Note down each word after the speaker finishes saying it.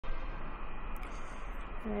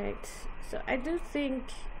Right, so I do think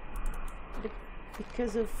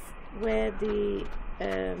because of where the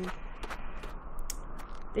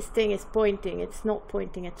this thing is pointing, it's not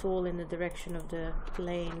pointing at all in the direction of the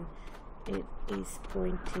plane. It is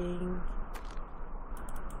pointing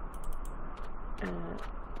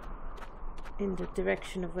in the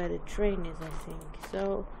direction of where the train is, I think.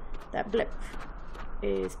 So that blip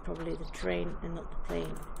is probably the train and not the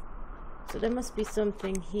plane. So there must be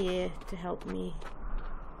something here to help me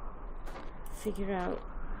figure out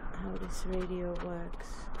how this radio works.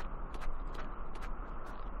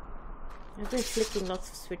 I've been flicking lots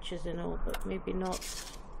of switches and all, but maybe not.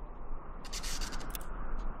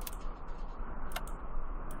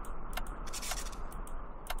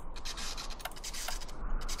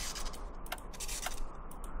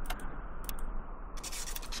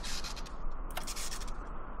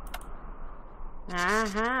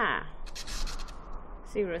 Aha!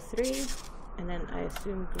 03, and then I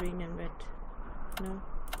assume green and red. No?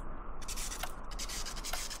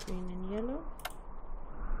 Green and yellow.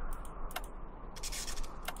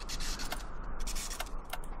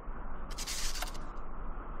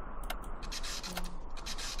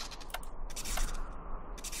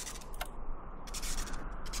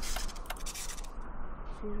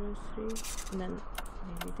 And then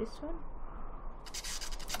maybe this one.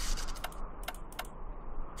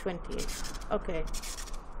 28. Okay.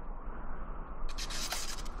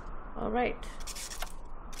 All right.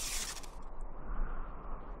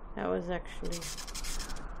 That was actually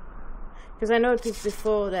because I noticed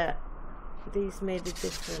before that these made a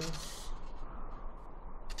difference.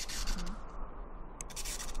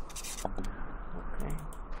 Okay.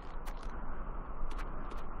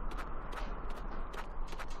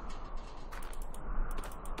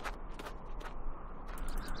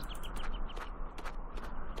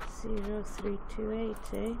 0328,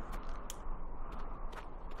 eh?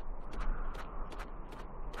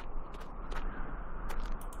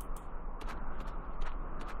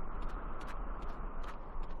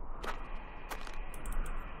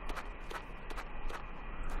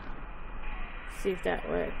 See if that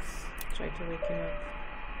works. Try to wake him up.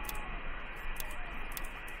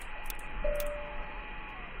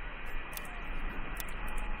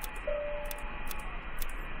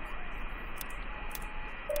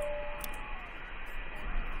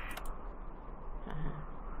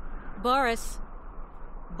 Boris?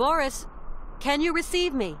 Boris, can you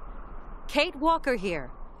receive me? Kate Walker here.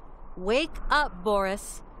 Wake up,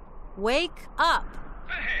 Boris. Wake up.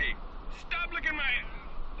 Hey, stop looking my...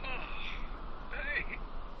 Oh, hey.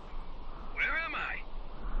 Where am I?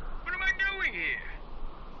 What am I doing here?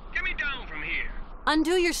 Get me down from here.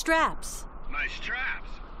 Undo your straps. My straps?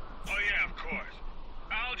 Oh yeah, of course.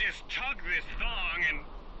 I'll just tug this thong and...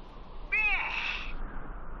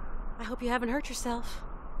 I hope you haven't hurt yourself.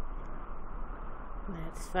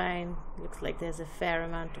 That's fine. Looks like there's a fair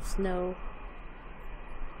amount of snow.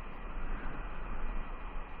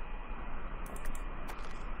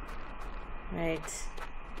 Okay. Right.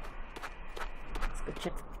 Let's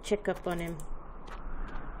go check up on him.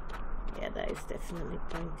 Yeah, that is definitely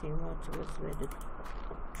pointing more towards where the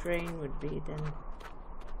train would be than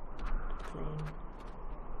the plane.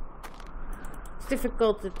 It's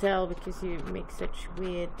difficult to tell because you make such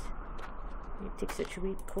weird... You take such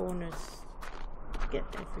weird corners to get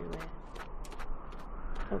everywhere.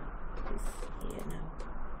 Oh, he's here now.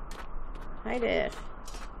 Hi there.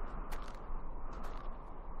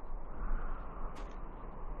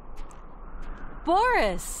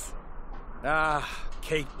 Boris! Ah,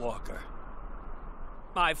 Kate Walker.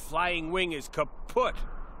 My flying wing is kaput.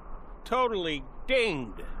 Totally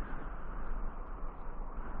dinged.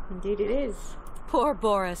 Indeed it is. Poor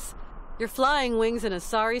Boris. Your flying wing's in a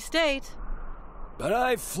sorry state. But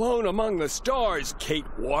I've flown among the stars, Kate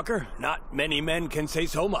Walker. Not many men can say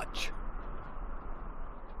so much.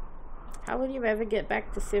 How will you ever get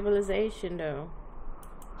back to civilization, though?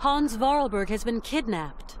 Hans Vorarlberg has been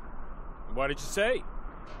kidnapped. What did you say?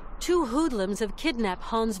 2 hoodlums have kidnapped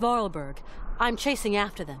Hans Vorarlberg. I'm chasing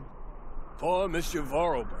after them. Poor Monsieur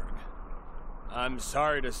Vorarlberg. I'm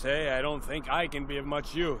sorry to say I don't think I can be of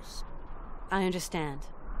much use. I understand.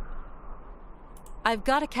 I've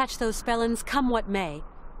got to catch those felons come what may.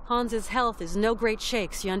 Hans's health is no great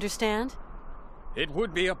shakes, you understand? It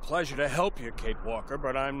would be a pleasure to help you, Kate Walker,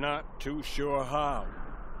 but I'm not too sure how.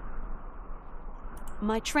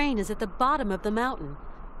 My train is at the bottom of the mountain.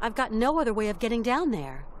 I've got no other way of getting down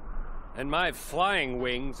there. And my flying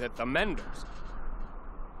wings at the menders.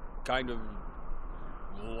 Kind of...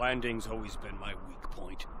 landing's always been my weak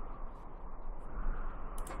point.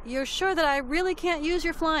 You're sure that I really can't use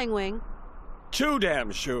your flying wing? Too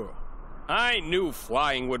damn sure. I knew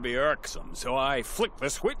flying would be irksome, so I flicked the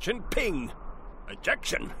switch and ping.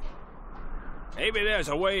 Ejection. Maybe there's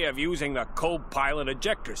a way of using the co-pilot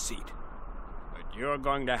ejector seat. But you're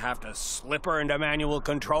going to have to slip her into manual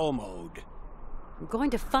control mode. I'm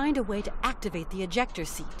going to find a way to activate the ejector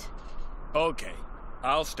seat. Okay,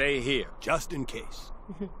 I'll stay here, just in case.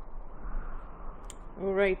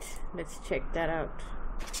 Alright, let's check that out.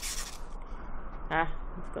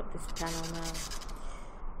 We've got this panel now.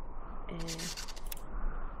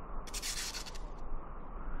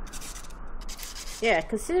 Yeah,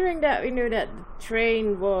 considering that we knew that the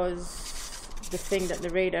train was the thing that the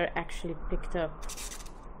radar actually picked up,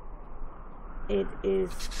 it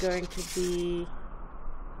is going to be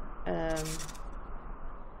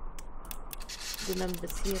the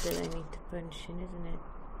numbers here that I need to punch in, isn't it?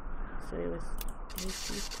 So it was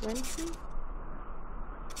 1820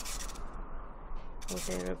 or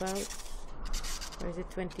thereabouts, or is it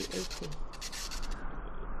 2080?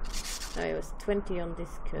 No, it was 20 on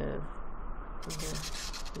this curve,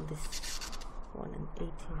 on this one, and 80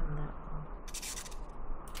 on that one.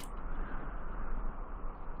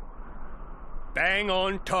 Bang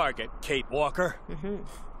on target, Kate Walker.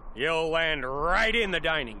 You'll land right in the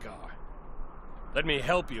dining car. Let me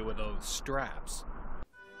help you with those straps.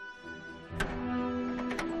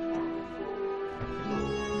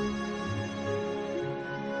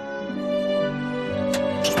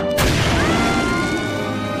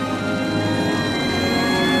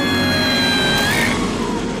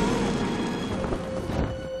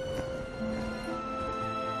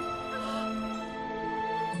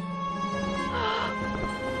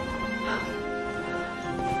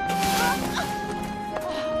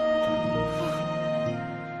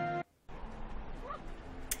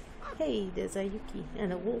 Hey, there's a Yuki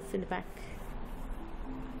and a wolf in the back.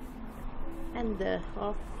 And the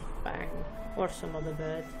half-bang, or some other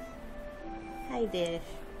bird. Hi there.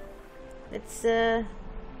 Let's start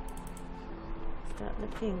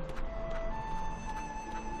looking.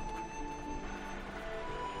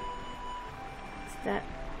 Is that...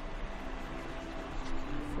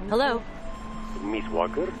 Hello? Miss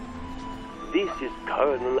Walker, this is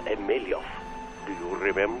Colonel Emeliov. Do you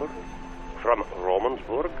remember? From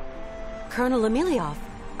Romansburg? Colonel Emeliov?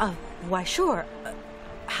 Why sure.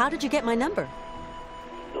 How did you get my number?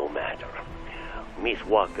 No matter. Miss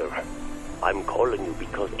Walker, I'm calling you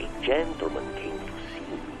because a gentleman came to see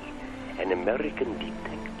me, an American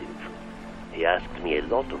detective. He asked me a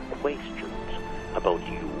lot of questions about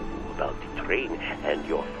you, about the train, and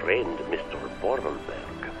your friend, Mr.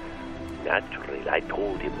 Borrelberg. Naturally, I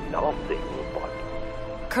told him nothing, but...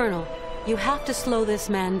 Colonel, you have to slow this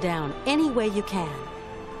man down any way you can.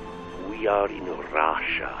 We are in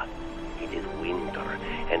Russia. It is winter,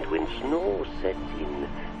 and when snow sets in,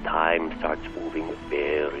 time starts moving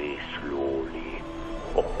very slowly.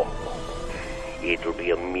 It'll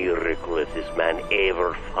be a miracle if this man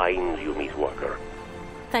ever finds you, Miss Walker.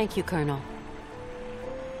 Thank you, Colonel.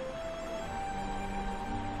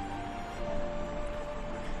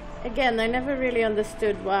 Again, I never really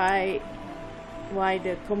understood why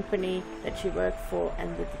the company that she worked for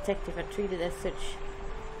and the detective are treated as such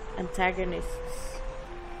antagonists.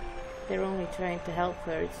 They're only trying to help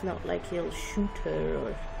her. It's not like he'll shoot her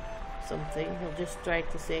or something. He'll just try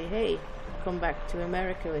to say, hey, come back to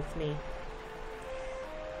America with me.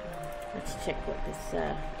 Let's check what this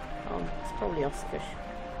it's probably Oscar.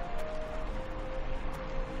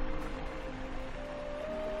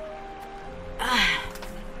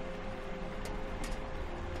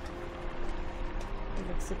 It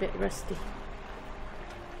looks a bit rusty.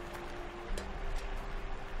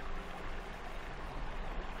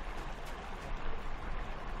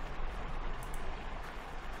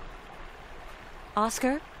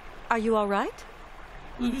 Oscar, are you all right?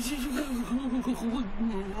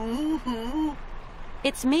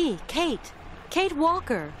 It's me, Kate. Kate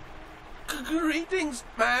Walker. Greetings,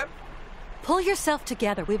 ma'am. Pull yourself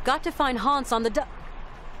together. We've got to find Hans on the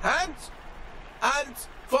Hans? Hans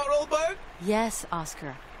Vorarlberg? Yes,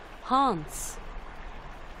 Oscar. Hans.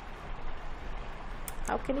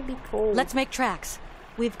 How can he be called? Let's make tracks.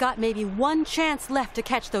 We've got maybe one chance left to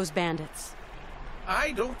catch those bandits.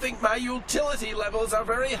 I don't think my utility levels are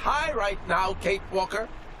very high right now, Kate Walker.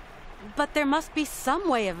 But there must be some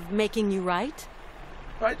way of making you right.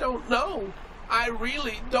 I don't know. I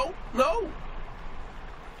really don't know.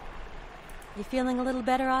 You feeling a little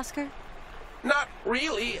better, Oscar? Not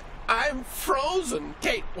really. I'm frozen,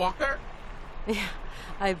 Kate Walker. Yeah,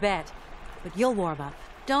 I bet. But you'll warm up.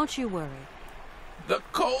 Don't you worry. The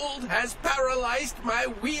cold has paralyzed my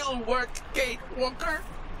wheel work, Kate Walker.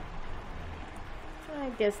 I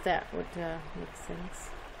guess that would make sense.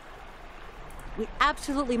 We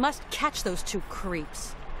absolutely must catch those two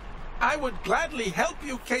creeps. I would gladly help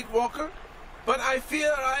you, Kate Walker, but I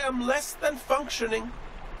fear I am less than functioning.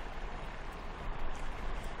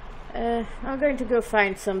 I'm going to go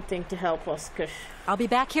find something to help Oscar. I'll be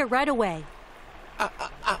back here right away.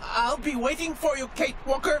 I'll be waiting for you, Kate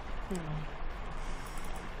Walker.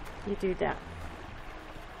 You do that.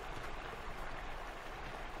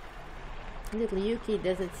 Little Yuki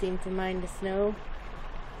doesn't seem to mind the snow.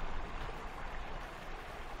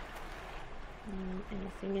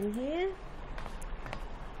 Anything in here?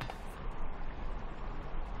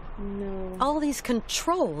 No. All these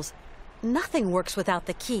controls. Nothing works without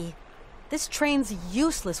the key. This train's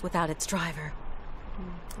useless without its driver.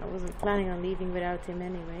 I wasn't planning on leaving without him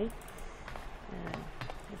anyway.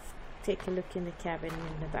 Let's take a look in the cabin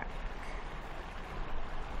in the back.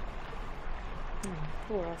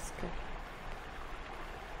 Poor Oscar.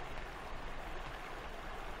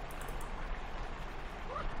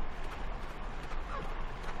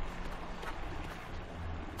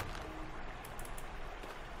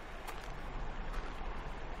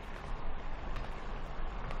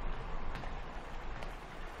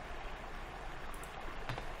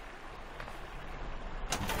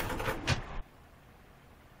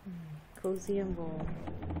 Cozy and warm.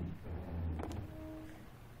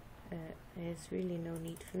 There's really no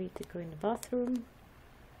need for me to go in the bathroom.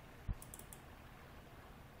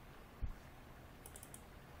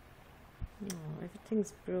 No,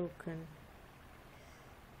 everything's broken.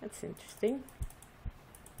 That's interesting.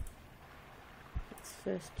 Let's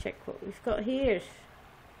first check what we've got here.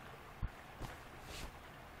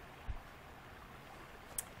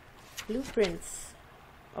 Blueprints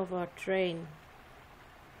of our train.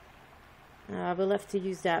 We'll have to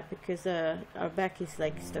use that because our back is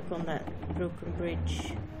like stuck on that broken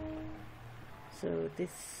bridge. So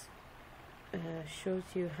this shows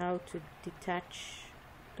you how to detach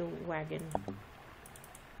the wagon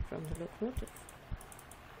from the locomotive.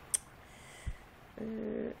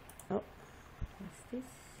 Oh, what's this?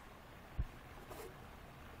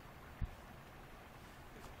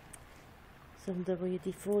 Some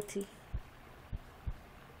WD-40.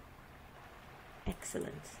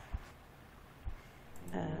 Excellent.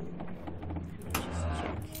 Let me just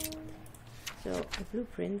check. So the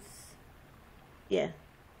blueprints, yeah,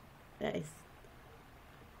 that is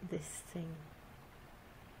this thing.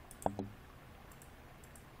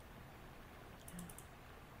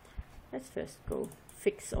 Let's first go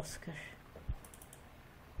fix Oscar.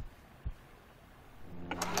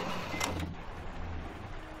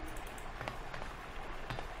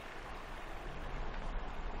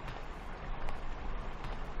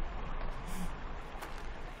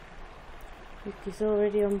 Yuki's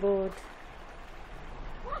already on board.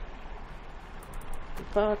 He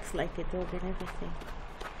barks like a dog and everything.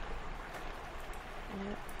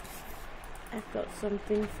 I've got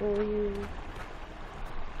something for you.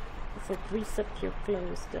 It's a grease up your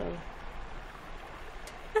clothes though.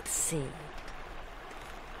 Let's see.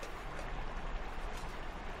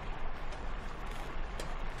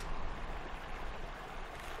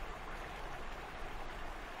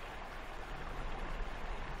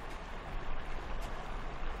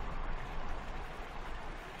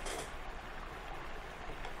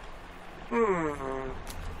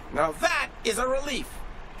 Now that is a relief.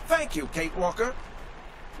 Thank you, Kate Walker.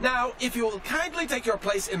 Now, if you will kindly take your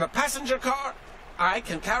place in the passenger car, I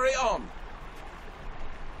can carry on.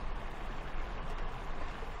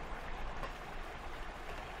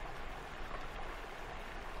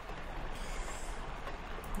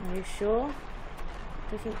 Are you sure?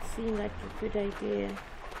 Doesn't seem like a good idea.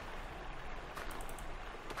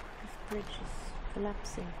 This bridge is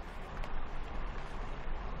collapsing.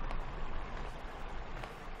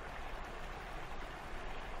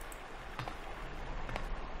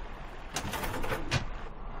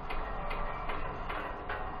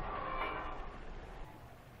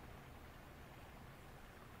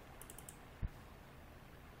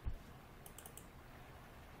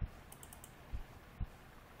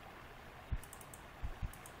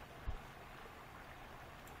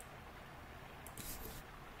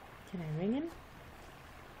 Can I ring him?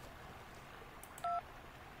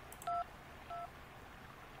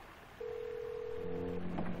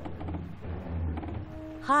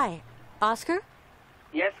 Hi, Oscar?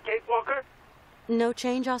 Yes, Kate Walker? No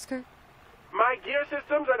change, Oscar? My gear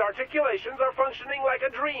systems and articulations are functioning like a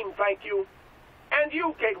dream, thank you. And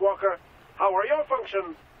you, Kate Walker, how are your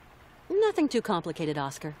functions? Nothing too complicated,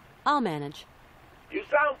 Oscar. I'll manage. You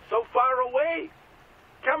sound so far away.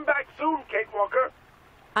 Come back soon, Kate Walker.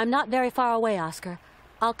 I'm not very far away, Oscar.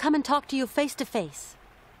 I'll come and talk to you face to face.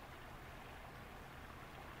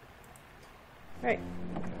 Right.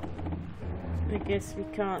 I guess we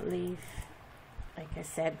can't leave. Like I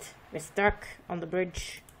said, we're stuck on the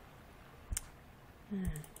bridge. At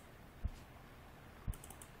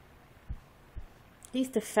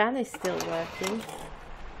least the fan is still working.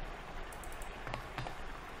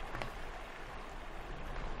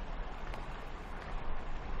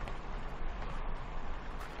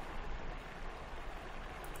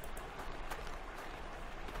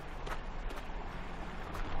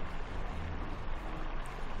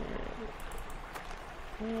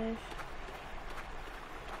 Yes.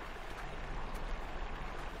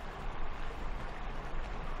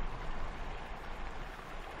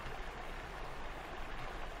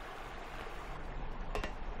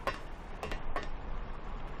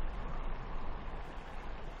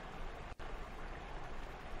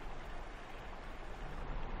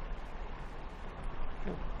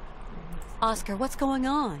 Oscar, what's going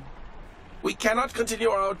on? We cannot continue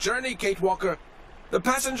our journey, Kate Walker. The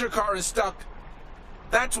passenger car is stuck.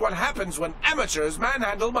 That's what happens when amateurs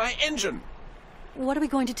manhandle my engine. What are we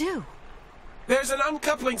going to do? There's an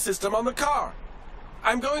uncoupling system on the car.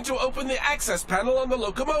 I'm going to open the access panel on the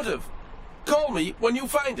locomotive. Call me when you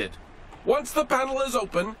find it. Once the panel is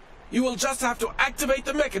open, you will just have to activate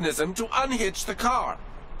the mechanism to unhitch the car.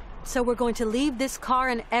 So we're going to leave this car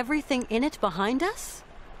and everything in it behind us?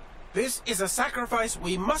 This is a sacrifice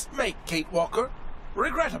we must make, Kate Walker.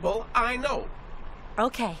 Regrettable, I know.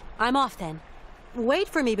 Okay, I'm off then. Wait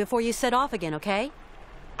for me before you set off again, okay?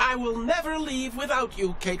 I will never leave without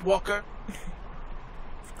you, Kate Walker.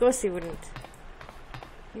 Of course he wouldn't.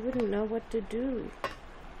 He wouldn't know what to do.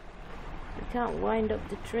 He can't wind up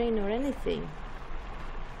the train or anything.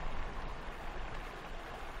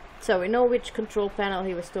 So we know which control panel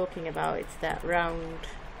he was talking about. It's that round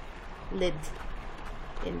lid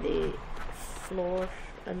in the floor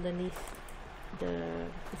underneath the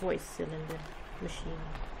voice cylinder machine.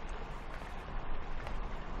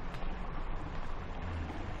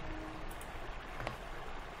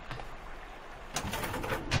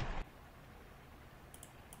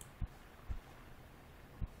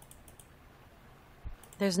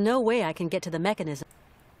 There's no way I can get to the mechanism.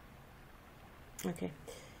 Okay,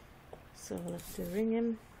 so I'll have to ring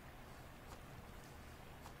him.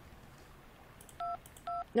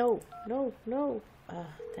 No, no, no. Ah,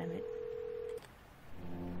 damn it.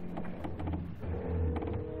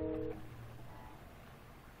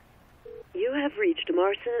 You have reached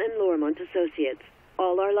Marson and Lormont Associates.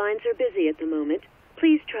 All our lines are busy at the moment.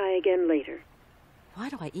 Please try again later. Why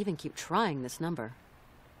do I even keep trying this number?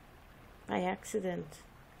 By accident.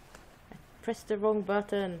 I pressed the wrong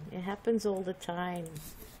button. It happens all the time.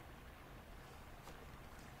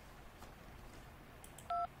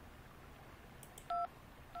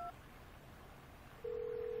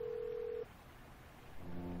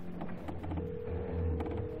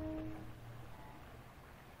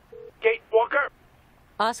 Kate Walker?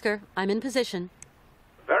 Oscar, I'm in position.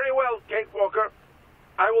 Very well, Kate Walker.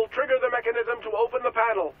 I will trigger the mechanism to open the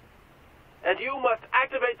panel. And you must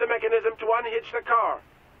activate the mechanism to unhitch the car.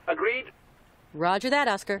 Agreed? Roger that,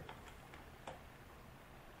 Oscar.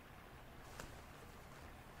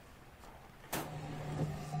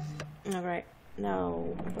 Alright, now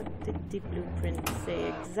what did the blueprint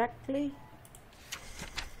say exactly?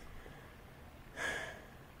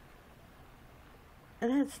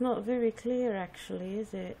 That's not very clear actually,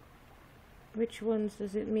 is it? Which ones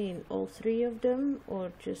does it mean? All three of them?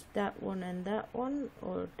 Or just that one and that one?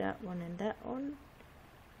 Or that one and that one?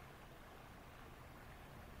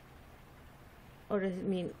 Or does it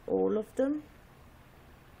mean all of them?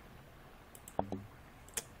 I'll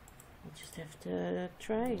just have to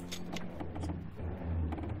try.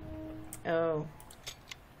 Oh.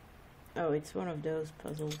 Oh, it's one of those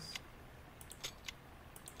puzzles.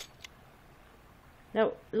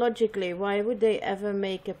 Now, logically, why would they ever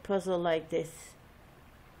make a puzzle like this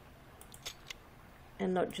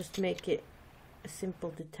and not just make it a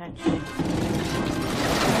simple detachment?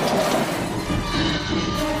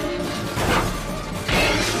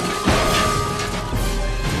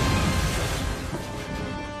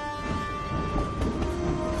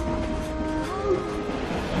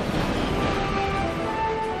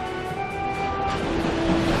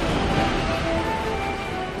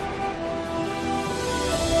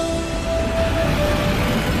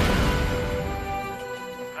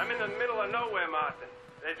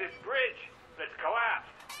 There's this bridge that's collapsed.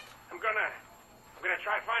 I'm gonna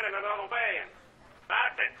try finding another way. And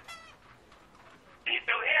Martin, can you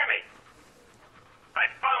still hear me? My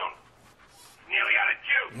phone nearly out of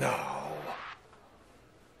juice. No.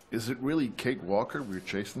 Is it really Kate Walker we're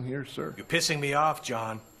chasing here, sir? You're pissing me off,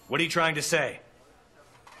 John. What are you trying to say?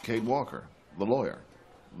 Kate Walker. The lawyer.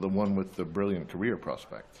 The one with the brilliant career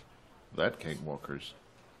prospects. That Kate Walker's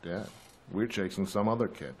dead. We're chasing some other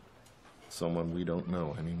kid. Someone we don't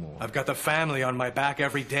know anymore. I've got the family on my back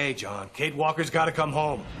every day, John. Kate Walker's got to come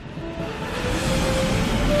home.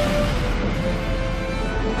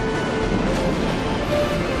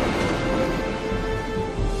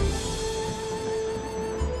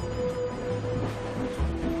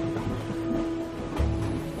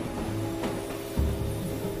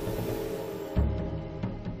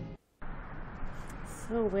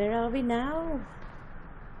 So where are we now?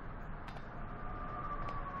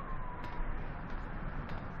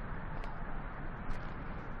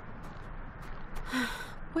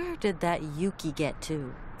 Where did that Yuki get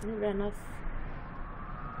to? It ran off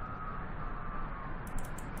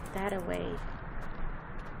that away.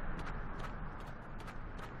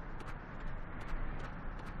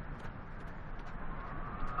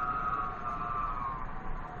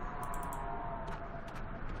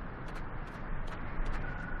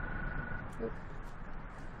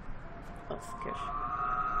 Oscar.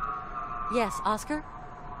 Yes, Oscar?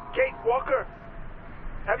 Kate Walker,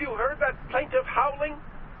 have you heard that plaintive howling?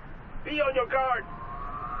 Be on your guard.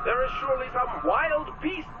 There is surely some wild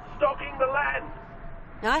beast stalking the land.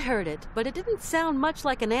 I heard it, but it didn't sound much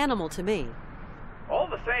like an animal to me. All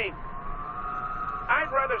the same, I'd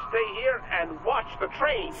rather stay here and watch the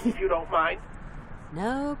train, if you don't mind.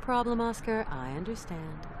 No problem, Oscar. I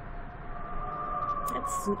understand.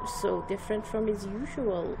 That's so different from his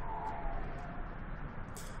usual.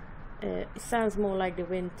 It sounds more like the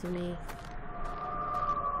wind to me.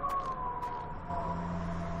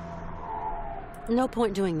 No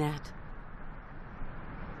point doing that.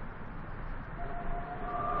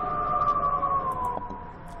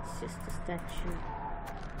 It's just a statue.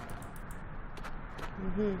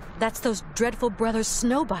 That's those dreadful brothers'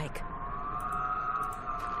 snowbike.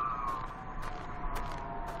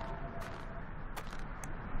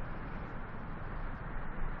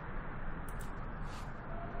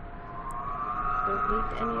 Don't need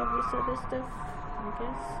any of this other stuff, I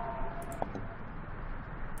guess.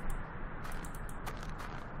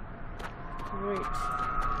 Right,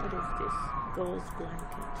 what is this? Ghost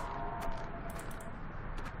blanket.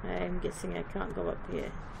 I'm guessing I can't go up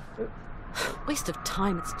here. Oh. Waste of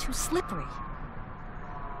time, it's too slippery.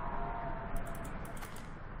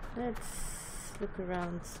 Let's look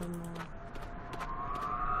around some more.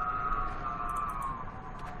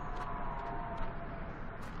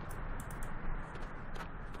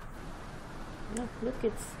 No, look,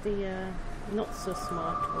 it's the not so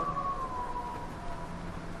smart one.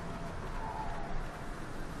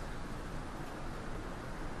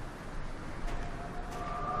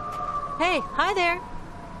 Hey, hi there.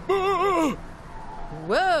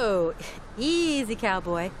 Whoa, easy,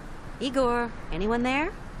 cowboy. Igor, anyone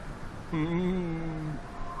there?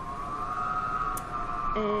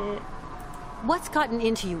 What's gotten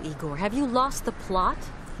into you, Igor? Have you lost the plot?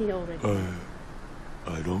 He already.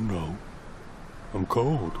 I don't know. I'm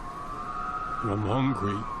cold. And I'm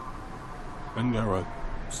hungry. And there are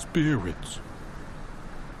spirits.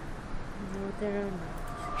 No, there are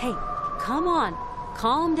not. Hey, come on.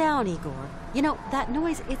 Calm down, Igor. You know, that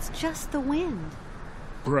noise, it's just the wind.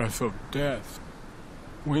 Breath of death.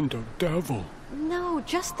 Wind of devil. No,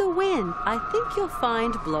 just the wind. I think you'll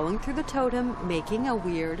find blowing through the totem making a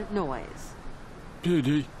weird noise.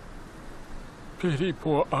 Pity. Pity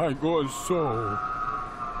poor Igor's soul.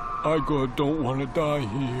 Igor don't want to die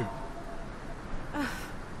here.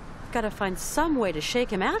 Gotta find some way to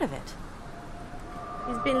shake him out of it.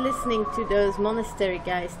 He's been listening to those monastery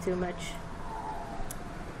guys too much.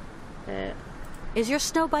 Is your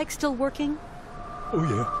snow bike still working? Oh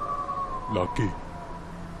yeah. Lucky.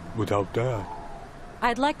 Without that.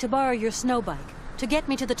 I'd like to borrow your snow bike to get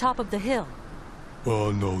me to the top of the hill.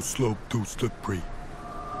 Oh no, slope too slippery.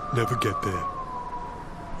 Never get there.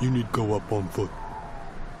 You need go up on foot.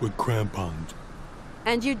 With crampons.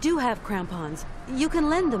 And you do have crampons. You can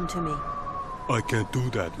lend them to me. I can't do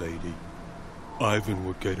that, lady. Ivan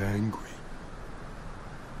would get angry.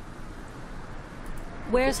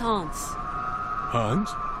 Where's Hans? Hans?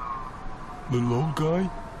 Little old guy?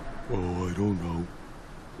 Oh, I don't know.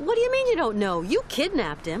 What do you mean you don't know? You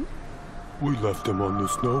kidnapped him. We left him on the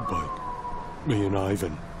snow bike. Me and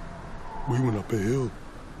Ivan. We went up a hill.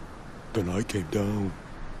 Then I came down.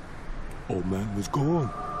 Old man was gone.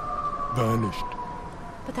 Vanished.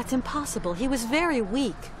 But that's impossible. He was very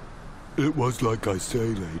weak. It was like I say,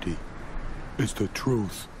 lady. It's the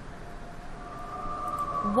truth.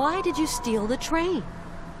 Why did you steal the train?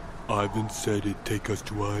 Ivan said it'd take us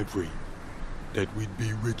to Ivory. That we'd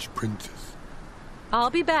be rich princes. I'll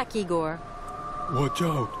be back, Igor. Watch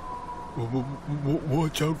out.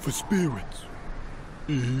 Watch out for spirits.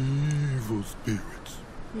 Evil spirits.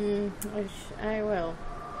 I will.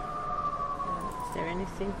 Is there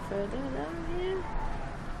anything further down here?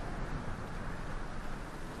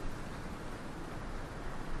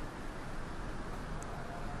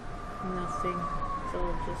 Nothing. It's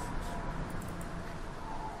all just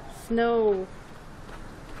snow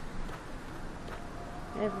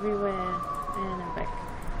everywhere. And I'm back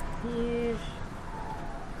here.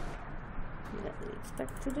 That leads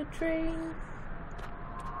back to the train.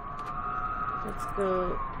 Let's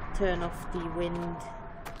go turn off the wind.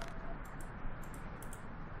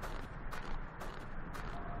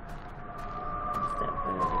 What's that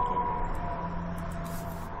bird again?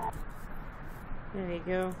 There we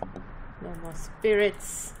go. No more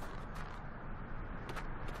spirits.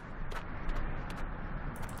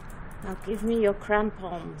 Now give me your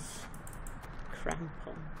crampons.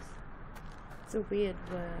 Crampons. It's a weird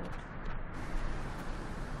word.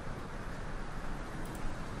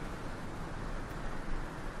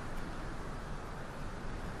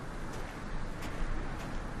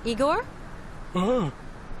 Igor?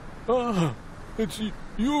 It's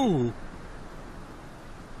you.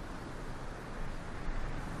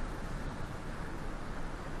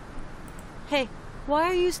 Hey, why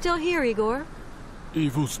are you still here, Igor?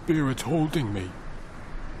 Evil spirits holding me.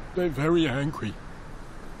 They're very angry.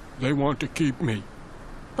 They want to keep me.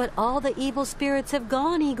 But all the evil spirits have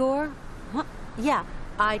gone, Igor. Huh? Yeah,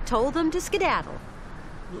 I told them to skedaddle.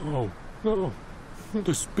 No.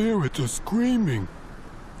 The spirits are screaming.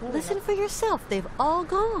 Listen for yourself. They've all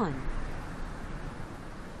gone.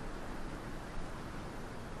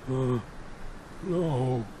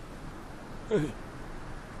 No.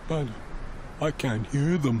 But I can't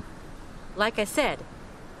hear them. Like I said,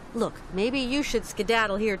 look, maybe you should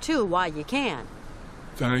skedaddle here too while you can.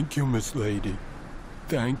 Thank you, Miss Lady.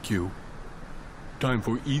 Thank you. Time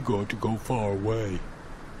for Igor to go far away.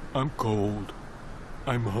 I'm cold.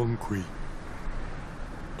 I'm hungry.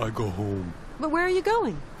 I go home. But where are you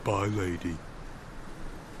going? Bye, lady.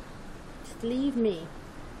 Just leave me.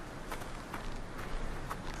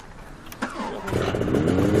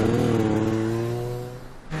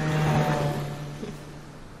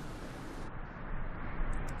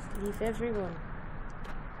 Leave everyone.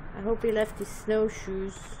 I hope he left his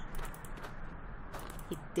snowshoes.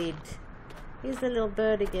 He did. Here's the little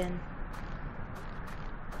bird again.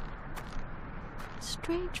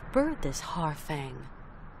 Strange bird, this Harfang.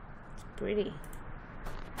 It's pretty.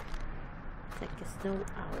 It's like a snow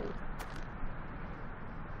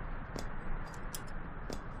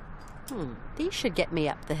owl. These should get me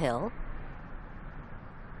up the hill.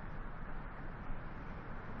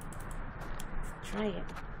 Let's try it.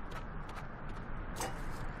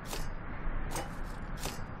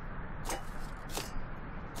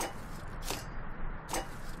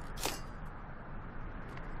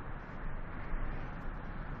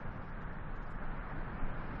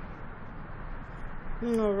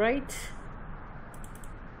 All right.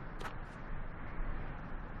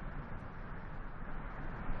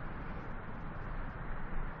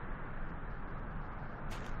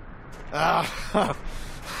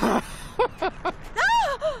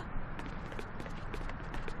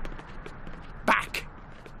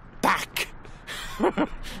 Back!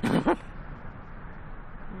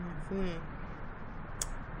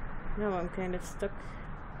 Now I'm kind of stuck.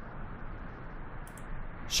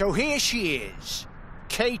 So here she is,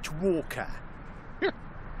 Kate Walker.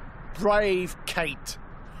 Brave Kate.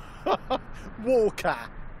 Walker.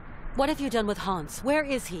 What have you done with Hans? Where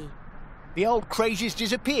is he? The old crazy's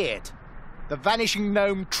disappeared. The vanishing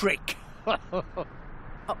gnome trick.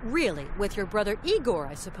 Really? With your brother Igor,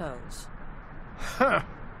 I suppose?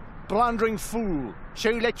 Blundering fool.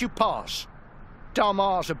 So he let you pass.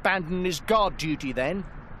 Dumbass abandoned his guard duty then.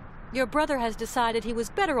 Your brother has decided he was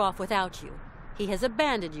better off without you. He has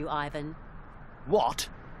abandoned you, Ivan. What?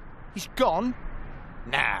 He's gone?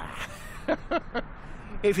 Nah.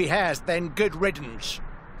 If he has, then good riddance.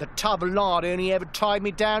 The tub of lard only ever tied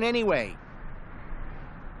me down anyway.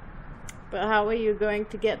 But how are you going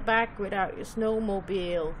to get back without your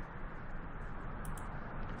snowmobile?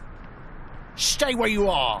 Stay where you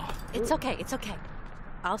are. It's okay, it's okay.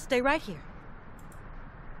 I'll stay right here.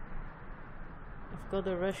 I've got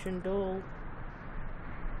a Russian doll.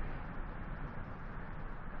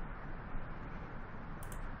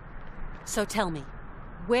 So tell me,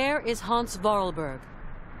 where is Hans Vorarlberg?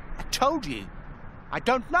 I told you. I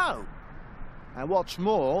don't know. And what's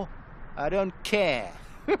more, I don't care.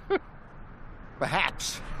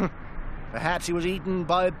 Perhaps. Perhaps he was eaten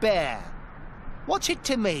by a bear. What's it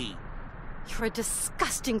to me? You're a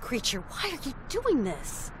disgusting creature. Why are you doing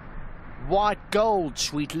this? White gold,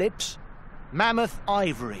 sweet lips. Mammoth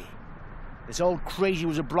ivory. This old crazy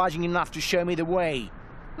was obliging enough to show me the way.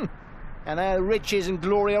 And our riches and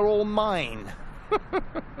glory are all mine.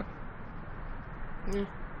 Yeah.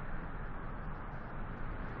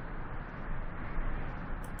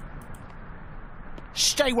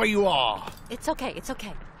 Stay where you are. It's okay, it's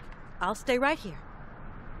okay. I'll stay right here.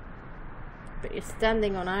 But you're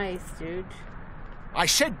standing on ice, dude. I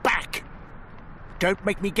said back. Don't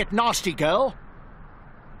make me get nasty, girl.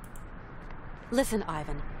 Listen,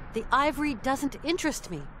 Ivan, the ivory doesn't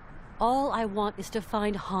interest me. All I want is to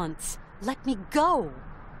find Hans. Let me go.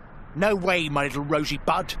 No way, my little rosy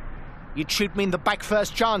bud. You'd shoot me in the back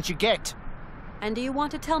first chance you get. And do you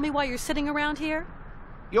want to tell me why you're sitting around here?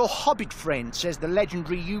 Your hobbit friend says the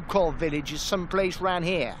legendary Yukon village is someplace round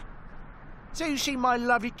here. So you see my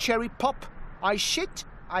lovely cherry pop? I sit,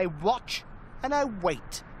 I watch, and I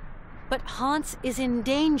wait. But Hans is in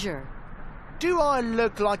danger. Do I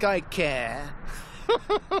look like I care?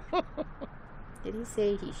 Did he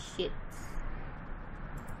say he shits?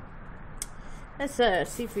 Let's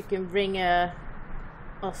see if we can bring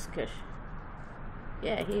Oscar.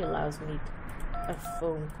 Yeah, he allows me a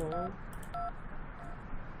phone call.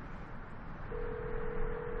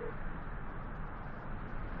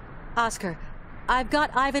 Oscar, I've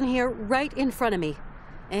got Ivan here right in front of me.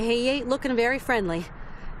 And he ain't looking very friendly.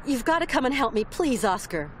 You've got to come and help me, please,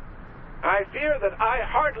 Oscar. I fear that I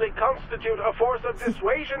hardly constitute a force of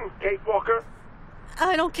dissuasion, Kate Walker.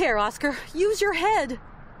 I don't care, Oscar. Use your head.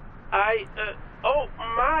 I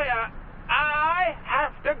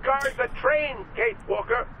have to guard the train, Kate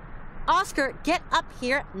Walker. Oscar, get up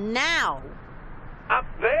here now. Up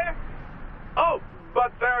there? Oh,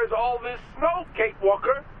 but there is all this snow, Kate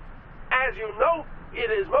Walker. As you know,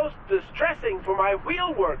 it is most distressing for my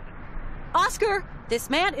wheel work. Oscar, this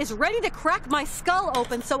man is ready to crack my skull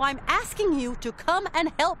open, so I'm asking you to come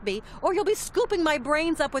and help me, or you'll be scooping my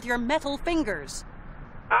brains up with your metal fingers.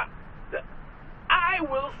 I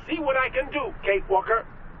will see what I can do, Kate Walker.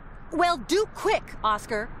 Well, do quick,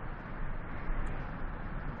 Oscar.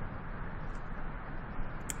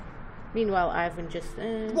 Meanwhile, Ivan just...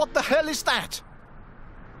 What the hell is that?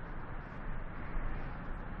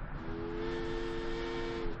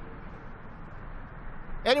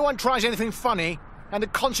 Anyone tries anything funny, and the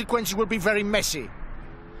consequences will be very messy.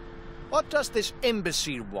 What does this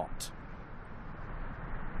imbecile want?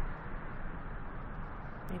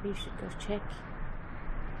 Maybe you should go check.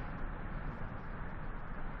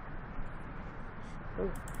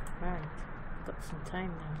 Oh, right. Got some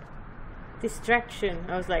time now. Distraction.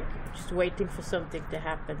 I was like just waiting for something to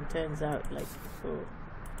happen. Turns out like, oh,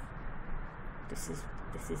 this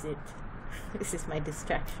is it. This is my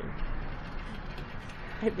distraction.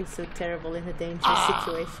 I'd be so terrible in a dangerous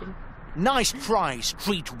situation. Nice try,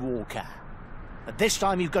 streetwalker. But this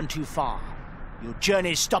time you've gone too far. Your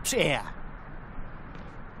journey stops here.